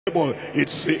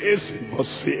It says in verse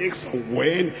 6,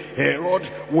 when Herod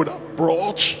would have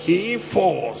brought him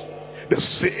forth, the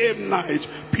same night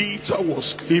Peter was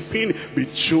sleeping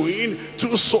between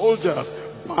two soldiers,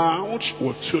 bound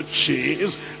with two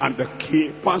chains, and the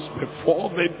keepers before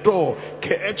the door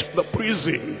kept the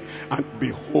prison. And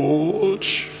behold,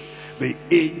 the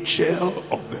angel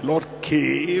of the Lord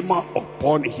came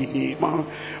upon him,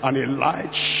 and a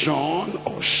light shone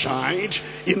or shined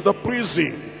in the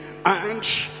prison, and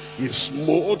he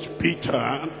smote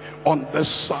Peter on the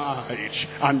side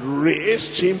and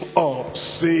raised him up,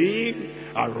 saying,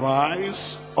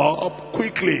 arise up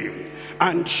quickly.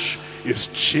 And his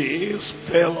chains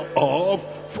fell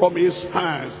off from his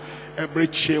hands. Every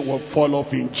chain will fall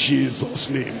off in Jesus'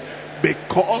 name.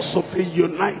 Because of a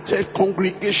united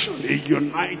congregation, a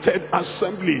united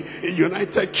assembly, a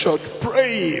united church,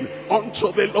 praying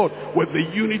unto the Lord with the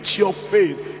unity of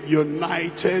faith,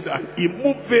 united and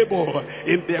immovable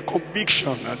in their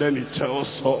conviction. And then it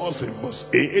tells us in verse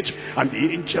 8, and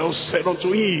the angel said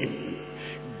unto him,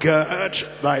 gird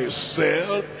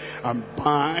thyself and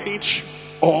bind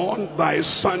on thy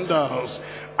sandals.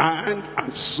 And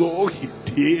so he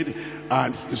did.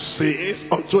 And he says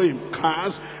unto him,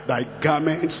 cast thy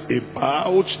garments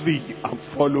about thee and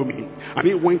follow me. And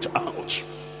he went out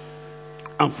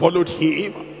and followed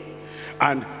him,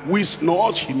 and wist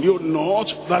not, he knew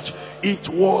not that it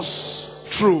was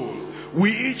true,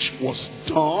 which was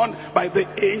done by the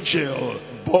angel,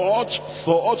 but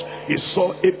thought he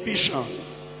saw a vision.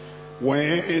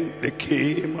 When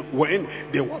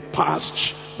they were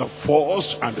past the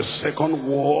first and the second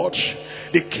watch,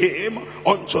 they came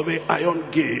unto the iron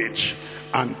gate,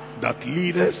 and that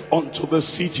leadeth unto the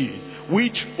city,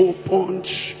 which opened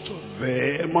to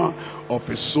them of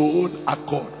his own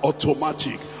accord.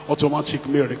 Automatic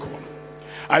miracle.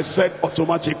 I said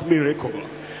automatic miracle.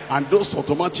 And those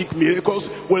automatic miracles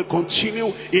will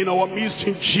continue in our midst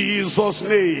in Jesus'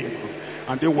 name.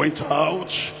 And they went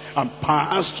out and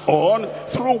passed on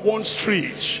through one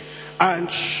street,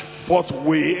 and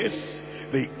forthwith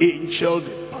the angel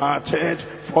departed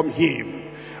from him.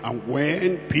 And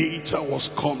when Peter was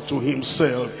come to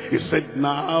himself, he said,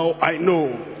 now I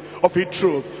know of a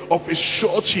truth, of a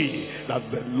surety, that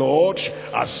the Lord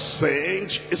has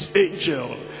sent his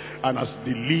angel and has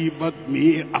delivered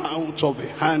me out of the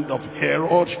hand of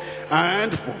Herod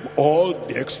and from all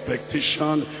the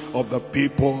expectation of the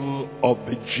people of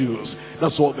the Jews.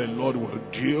 That's what the Lord will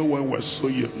do when we're so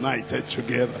united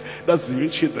together. That's the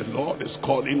unity the Lord is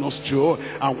calling us to.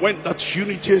 And when that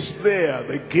unity is there,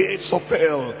 the gates of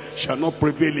hell shall not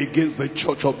prevail against the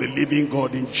church of the living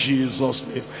God in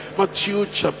Jesus' name. Matthew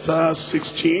chapter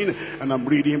 16, and I'm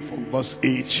reading from verse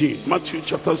 18. Matthew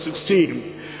chapter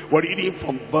 16. We're reading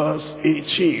from verse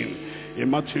 18. In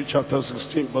Matthew chapter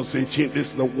 16, verse 18,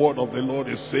 this is the word of the Lord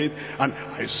is said, and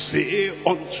I say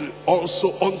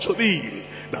also unto thee,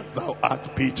 that thou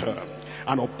art Peter,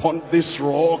 and upon this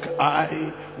rock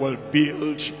I will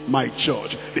build my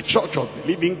church. The church of the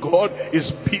living God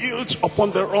is built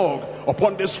upon the rock.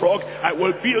 Upon this rock I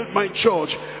will build my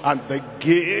church, and the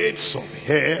gates of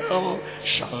hell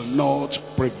shall not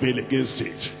prevail against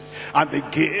it. And the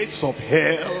gates of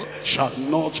hell shall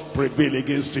not prevail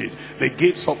against it. The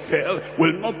gates of hell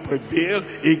will not prevail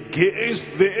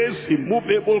against this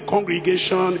immovable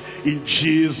congregation in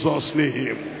Jesus'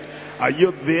 name. Are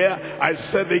you there? I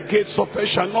said the gates of hell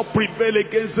shall not prevail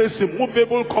against this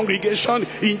immovable congregation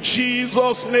in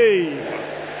Jesus' name.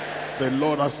 The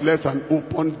Lord has left an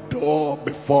open door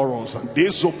before us, and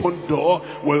this open door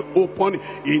will open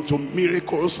into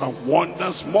miracles and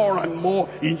wonders more and more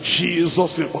in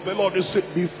Jesus' name. But the Lord is saying,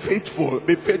 be faithful,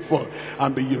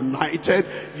 and be united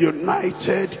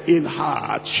in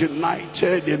heart,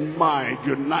 united in mind,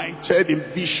 united in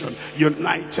vision,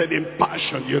 united in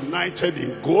passion, united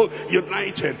in goal,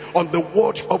 united on the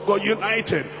word of God,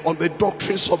 united on the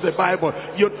doctrines of the Bible,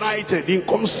 united in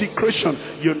consecration,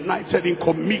 united in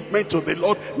commitment to the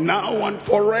Lord now and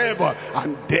forever.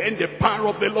 And then the power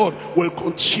of the Lord will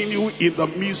continue in the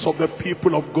midst of the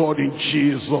people of God in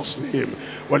Jesus' name.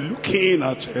 We're looking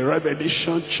at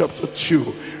Revelation chapter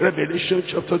 2. Revelation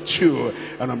chapter 2,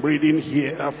 and I'm reading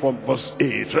here from verse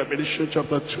 8. Revelation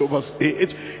chapter 2 verse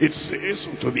 8. It says,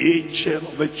 unto the angel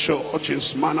of the church in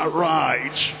Smyrna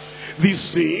write,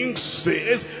 these things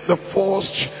says the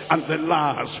first and the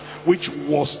last, which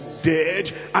was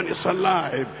dead and is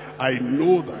alive. I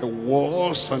know thy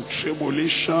wars and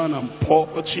tribulation and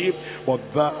poverty, but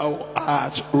thou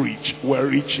art rich. We're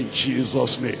rich in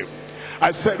Jesus' name. I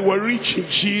said we're rich in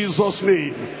Jesus'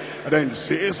 name. And then it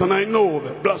says, and I know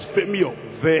the blasphemy of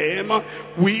them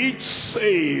which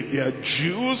say they are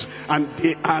Jews, and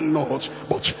they are not,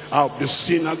 but are of the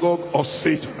synagogue of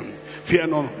Satan. Fear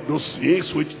none of those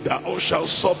things which thou shalt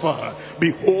suffer.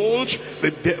 Behold,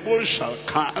 the devil shall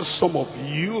cast some of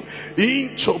you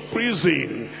into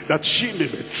prison, that ye may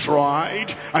be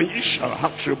tried, and ye shall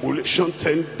have tribulation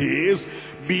 10 days.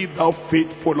 Be thou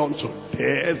faithful unto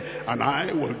death, and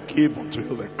I will give unto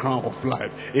you the crown of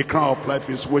life. A crown of life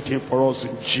is waiting for us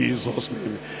in Jesus'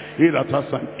 name. He that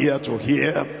has an ear to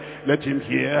hear, let him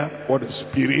hear what the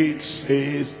Spirit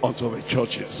says unto the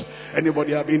churches.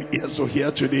 Anybody having ears to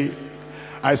hear today?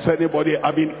 I said, anybody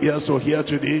having ears to hear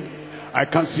today? I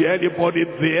can't see anybody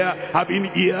there having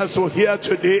ears to hear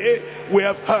today. We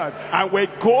have heard, and we're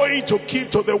going to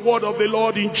keep to the word of the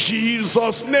Lord in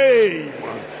Jesus' name.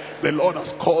 The Lord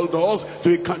has called us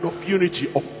to a kind of unity,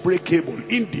 unbreakable,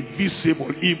 indivisible,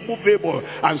 immovable,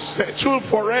 and settled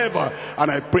forever.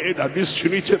 And I pray that this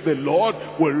unity the Lord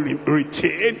will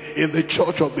retain in the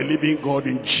church of the living God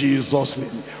in Jesus'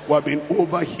 name. We have been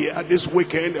over here this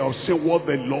weekend of seeing what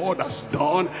the Lord has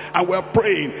done, and we're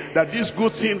praying that this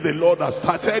good thing the Lord has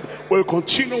started will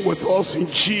continue with us in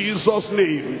Jesus'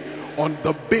 name, on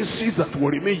the basis that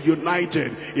we remain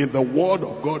united in the word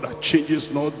of God that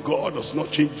changes not. God does not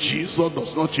change, Jesus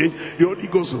does not change, the Holy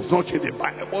Ghost does not change, the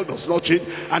Bible does not change,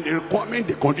 and the requirement,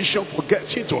 the condition for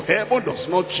getting to heaven does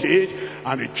not change,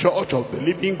 and the church of the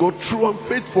living God, true and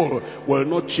faithful, will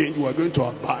not change. We are going to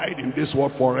abide in this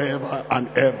word forever and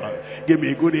ever. Give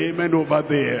me a good amen over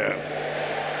there.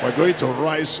 We're going to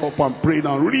rise up and pray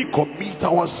now. Recommit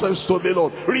ourselves to the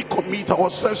Lord. Recommit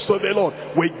ourselves to the Lord.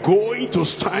 We're going to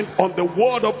stand on the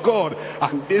word of God,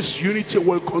 and this unity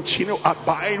will continue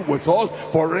abide with us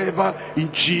forever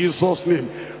in Jesus' name.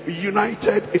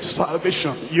 United in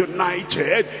salvation,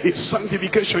 united in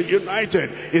sanctification,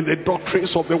 united in the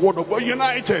doctrines of the word of God,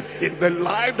 united in the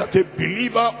life that a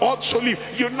believer ought to live,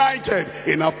 united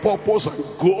in our purpose and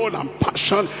goal and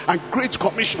passion and great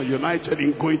commission, united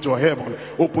in going to heaven.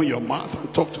 Open your mouth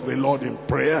and talk to the Lord in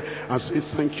prayer and say,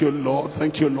 thank you, Lord,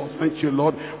 thank you, Lord, thank you,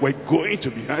 Lord. We're going to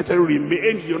be united.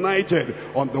 Remain united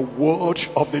on the word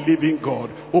of the living God.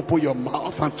 Open your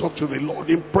mouth and talk to the Lord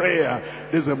in prayer.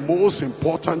 This is the most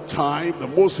important time,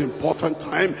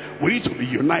 we need to be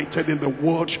united in the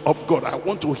word of God. I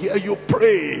want to hear you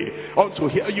pray. I want to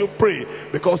hear you pray,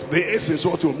 because this is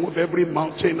what will move every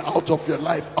mountain out of your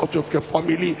life, out of your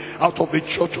family, out of the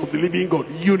church of the living God.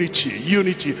 Unity,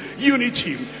 unity,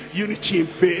 unity. Unity in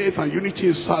faith and unity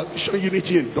in salvation,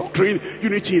 unity in doctrine,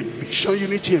 unity in vision,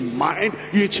 unity in mind,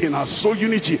 unity in our soul,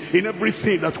 unity in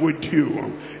everything that we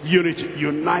do. Unity,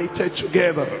 united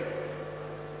together,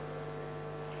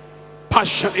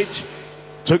 passionate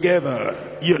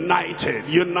together, united,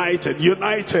 united,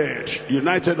 united,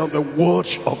 united on the word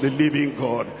of the living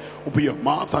God. Open your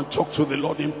mouth and talk to the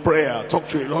Lord in prayer. Talk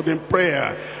to the Lord in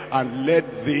prayer, and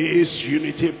let this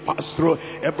unity pass through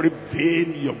every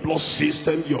vein, your blood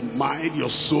system, your mind,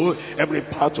 your soul, every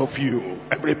part of you,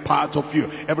 every part of you,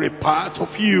 every part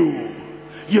of you,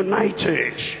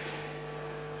 united.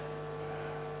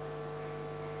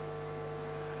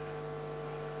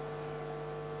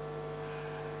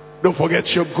 Don't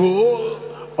forget your goal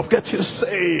of getting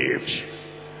saved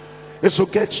is to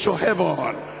get to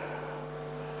heaven.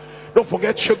 Don't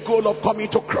forget your goal of coming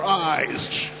to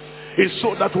Christ is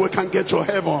so that we can get to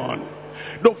heaven.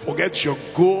 Don't forget your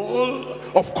goal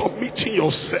of committing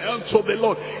yourself to the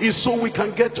Lord is so we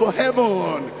can get to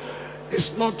heaven.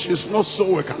 It's not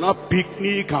so we can have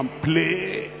picnic and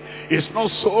play. It's not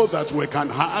so that we can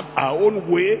have our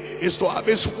own way. It's to have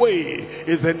his way.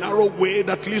 It's a narrow way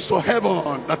that leads to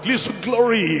heaven, that leads to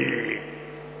glory.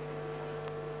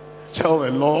 Tell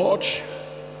the Lord,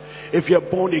 if you're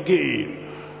born again,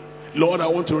 Lord, I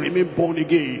want to remain born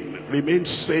again, remain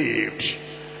saved.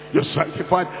 You're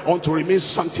sanctified, I want to remain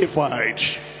sanctified.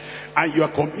 And you are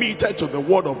committed to the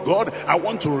word of God, I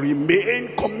want to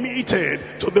remain committed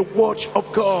to the word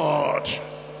of God.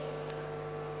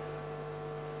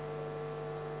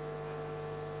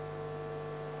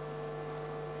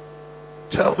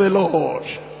 Tell the Lord,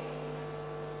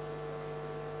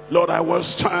 Lord, I will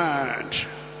stand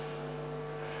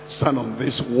on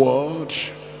this word,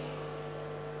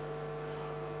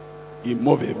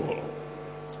 immovable,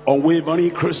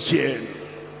 unwavering Christian,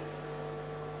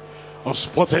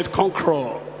 unspotted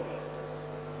conqueror,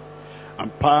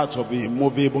 and part of the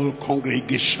immovable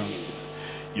congregation,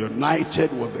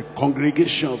 united with the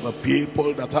congregation of the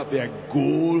people that have their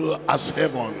goal as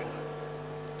heaven,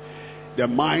 their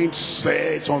mind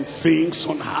set on things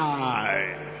on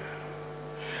high,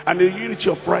 and the unity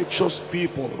of righteous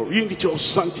people, unity of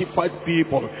sanctified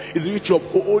people, is the unity of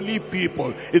holy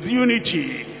people, is the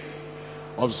unity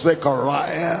of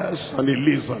Zacharias and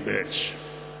Elizabeth,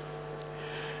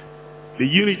 the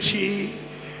unity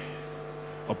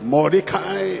of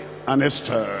Mordecai and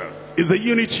Esther, is the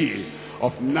unity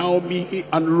of Naomi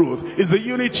and Ruth, is the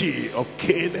unity of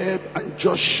Caleb and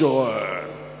Joshua,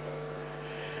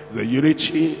 the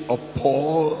unity of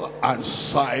Paul and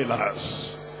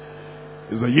Silas,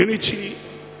 is the unity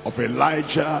of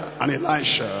Elijah and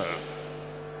Elisha,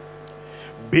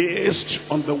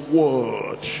 based on the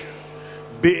word,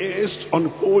 based on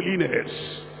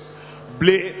holiness,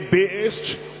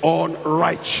 based on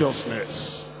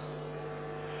righteousness,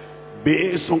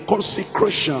 based on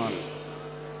consecration,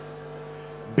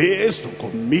 based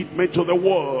on commitment to the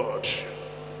word,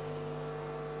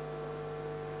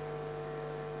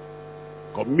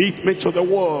 commitment to the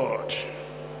word.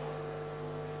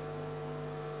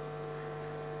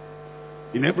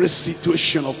 In every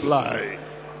situation of life,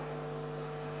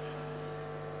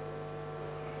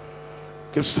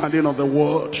 keep standing on the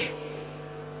word,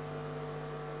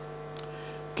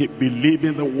 keep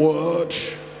believing the word,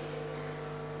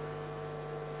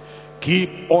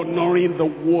 keep honoring the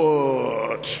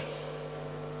word.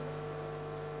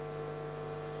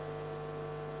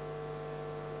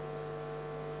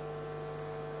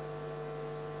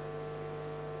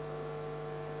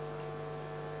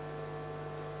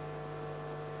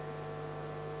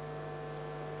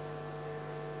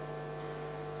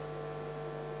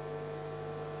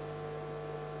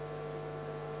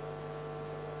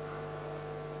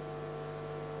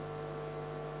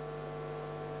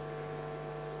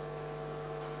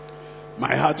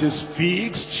 My heart is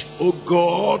fixed, oh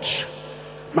God,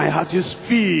 my heart is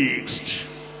fixed.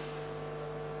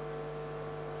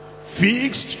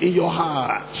 Fixed in your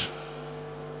heart,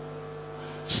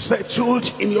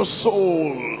 settled in your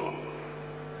soul,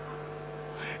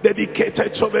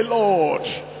 dedicated to the Lord,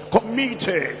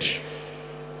 committed.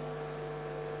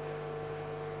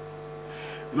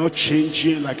 Not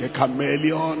changing like a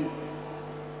chameleon,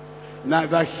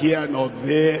 neither here nor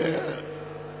there.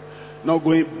 Not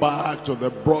going back to the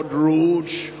broad road,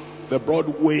 the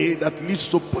broad way that leads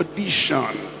to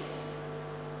perdition.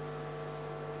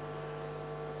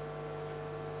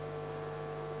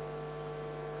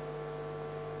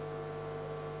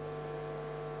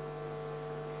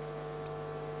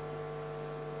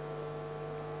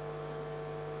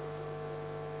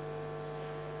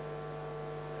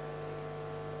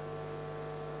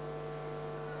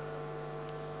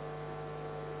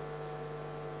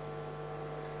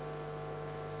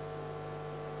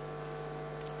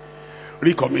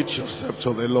 Recommit yourself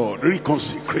to the Lord.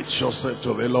 Reconsecrate yourself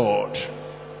to the Lord.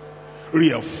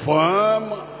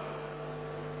 Reaffirm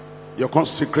your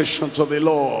consecration to the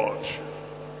Lord.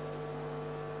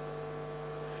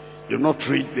 You've not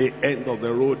reached the end of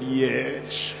the road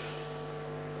yet.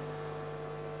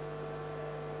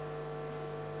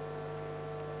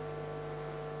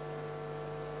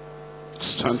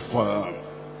 Stand firm.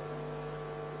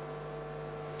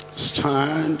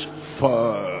 Stand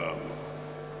firm.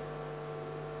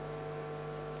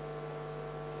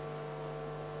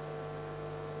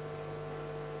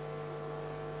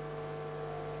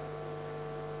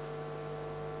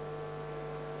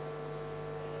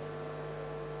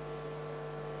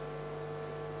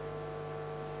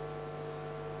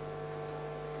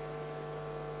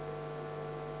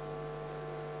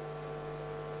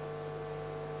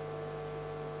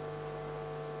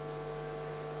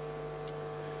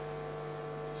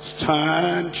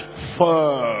 Stand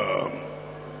firm.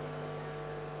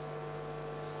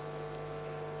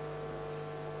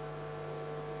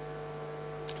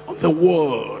 On the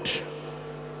word,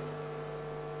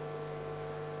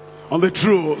 on the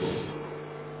truth,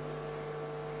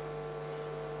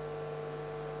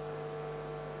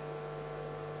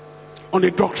 on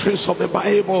the doctrines of the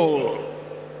Bible.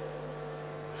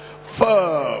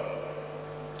 Firm,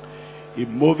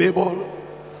 immovable,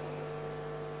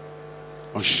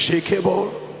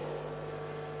 unshakable,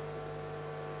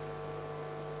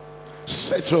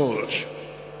 settled,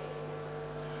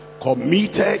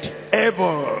 committed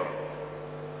ever.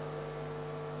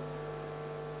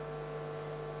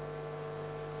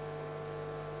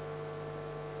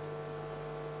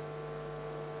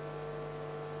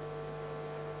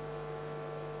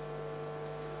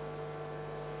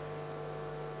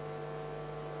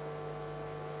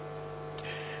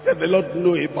 Let the Lord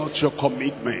know about your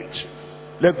commitment.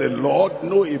 Let the Lord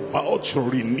know about your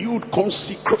renewed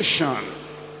consecration.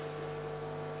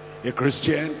 A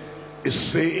Christian is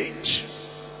saved,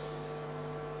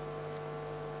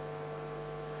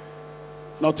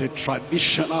 not a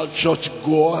traditional church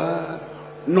goer,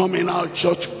 nominal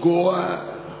church goer,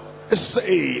 a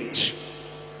saint.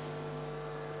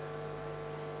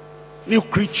 new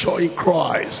creature in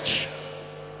Christ,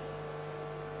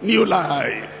 new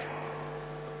life,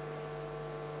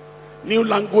 new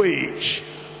language,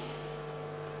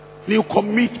 new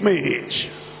commitment,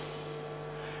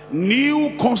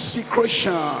 new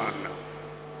consecration.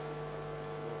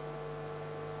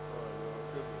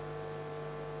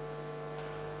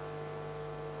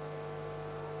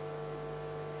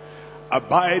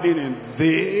 Abiding in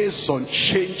this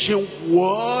unchanging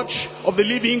word of the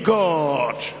living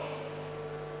God.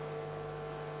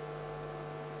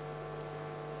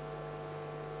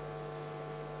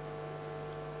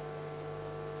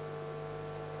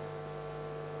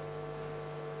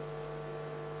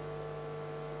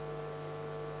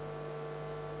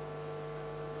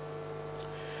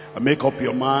 And make up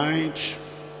your mind.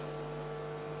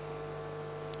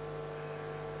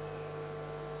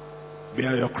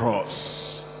 Bear your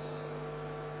cross.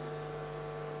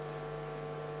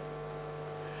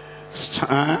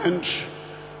 Stand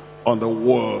on the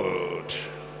word.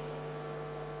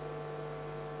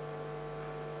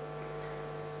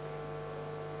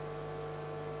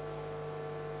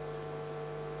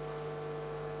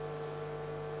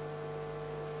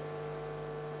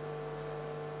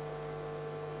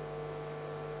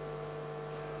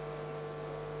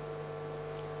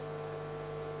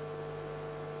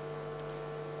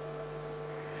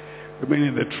 Remain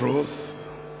in the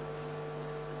truth,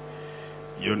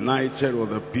 united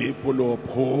with the people who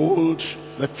uphold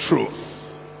the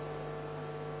truth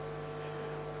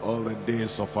all the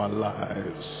days of our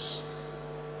lives.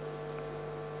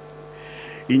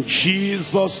 In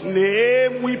Jesus'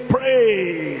 name we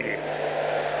pray.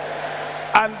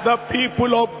 And the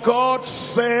people of God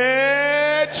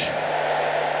said,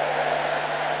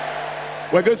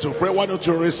 we're going to pray. Why don't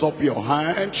you raise up your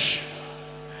hand?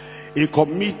 A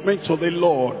commitment to the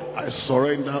Lord. I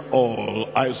surrender all.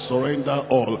 I surrender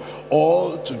all.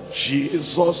 All to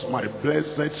Jesus, my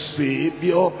blessed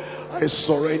Savior. I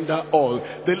surrender all.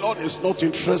 The Lord is not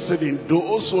interested in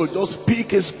those who just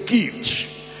pick his gift,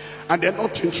 and they're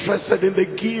not interested in the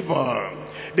giver.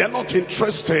 They're not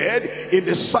interested in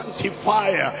the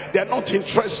sanctifier. They're not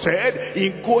interested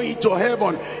in going to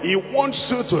heaven. He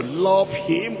wants you to love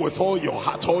him with all your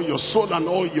heart, all your soul, and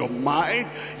all your mind.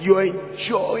 You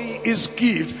enjoy his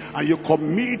gift, and you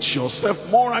commit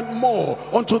yourself more and more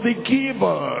unto the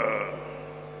giver.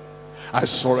 I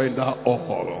surrender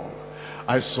all.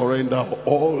 I surrender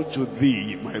all to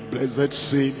thee, my blessed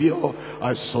Savior.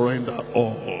 I surrender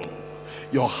all.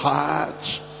 Your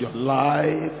heart, your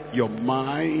life, your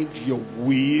mind, your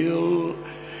will,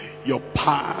 your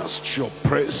past, your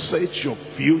present, your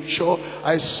future,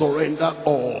 I surrender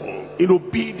all. In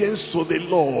obedience to the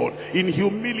Lord, in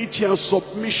humility and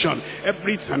submission,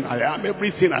 everything I am,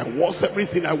 everything I was,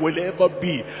 everything I will ever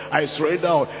be, I surrender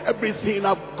all. Everything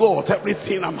I've got,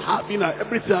 everything I'm having,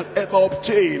 everything I've ever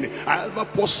obtained, I ever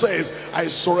possess, I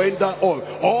surrender all.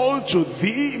 All to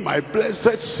thee, my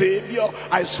blessed Savior,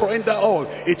 I surrender all.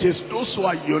 It is those who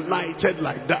are united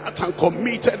like that and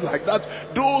committed like that,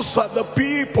 those are the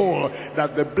people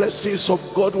that the blessings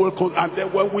of God will come. And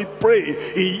then when we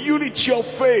pray in unity of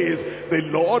faith, the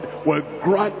Lord will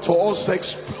grant to us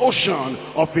explosion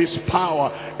of his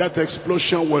power. That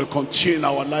explosion will continue in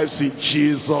our lives in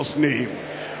Jesus' name.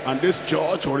 And this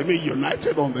church will remain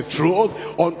united on the truth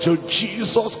until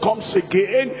Jesus comes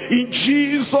again in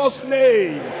Jesus'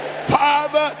 name.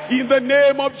 Father, in the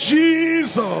name of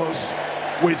Jesus,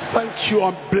 we thank you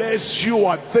and bless you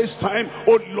at this time.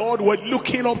 Oh Lord, we're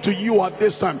looking up to you at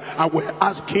this time, and we're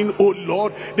asking, oh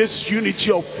Lord, this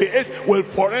unity of faith will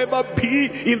forever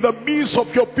be in the midst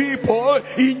of your people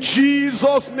in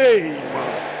Jesus' name.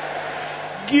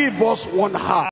 Give us one heart.